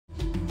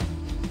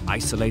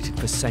Isolated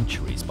for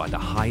centuries by the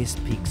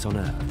highest peaks on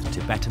Earth,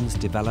 Tibetans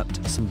developed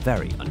some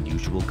very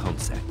unusual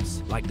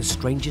concepts, like the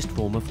strangest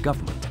form of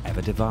government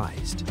ever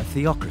devised, a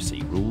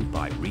theocracy ruled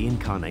by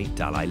reincarnate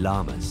Dalai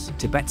Lamas.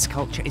 Tibet's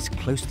culture is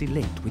closely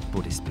linked with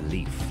Buddhist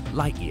belief.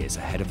 Light years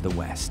ahead of the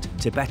West,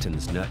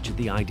 Tibetans nurtured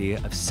the idea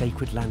of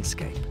sacred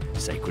landscape,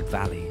 sacred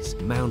valleys,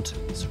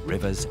 mountains,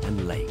 rivers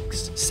and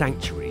lakes,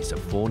 sanctuaries of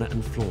fauna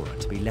and flora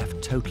to be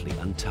left totally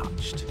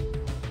untouched.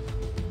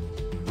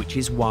 Which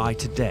is why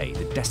today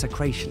the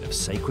desecration of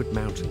sacred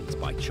mountains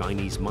by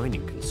Chinese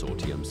mining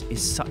consortiums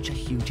is such a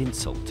huge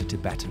insult to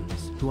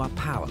Tibetans, who are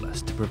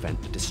powerless to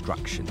prevent the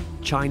destruction.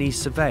 Chinese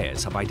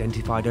surveyors have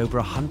identified over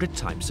 100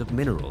 types of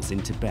minerals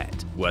in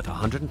Tibet, worth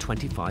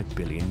 $125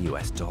 billion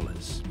US.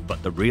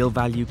 But the real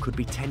value could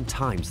be 10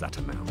 times that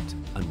amount.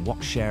 And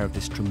what share of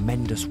this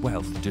tremendous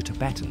wealth do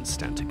Tibetans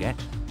stand to get?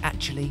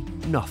 Actually,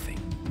 nothing.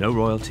 No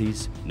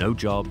royalties, no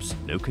jobs,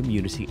 no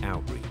community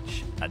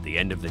outreach. At the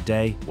end of the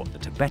day, what the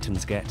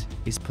Tibetans get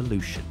is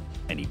pollution.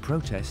 Any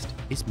protest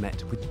is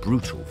met with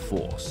brutal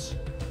force.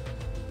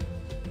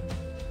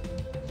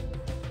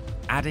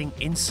 Adding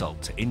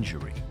insult to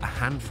injury, a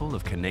handful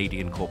of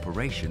Canadian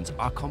corporations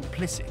are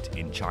complicit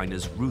in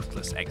China's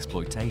ruthless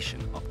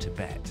exploitation of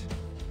Tibet.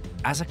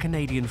 As a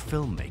Canadian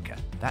filmmaker,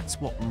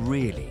 that's what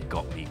really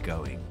got me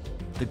going.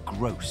 The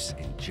gross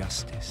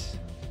injustice.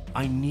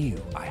 I knew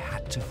I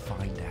had to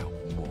find out.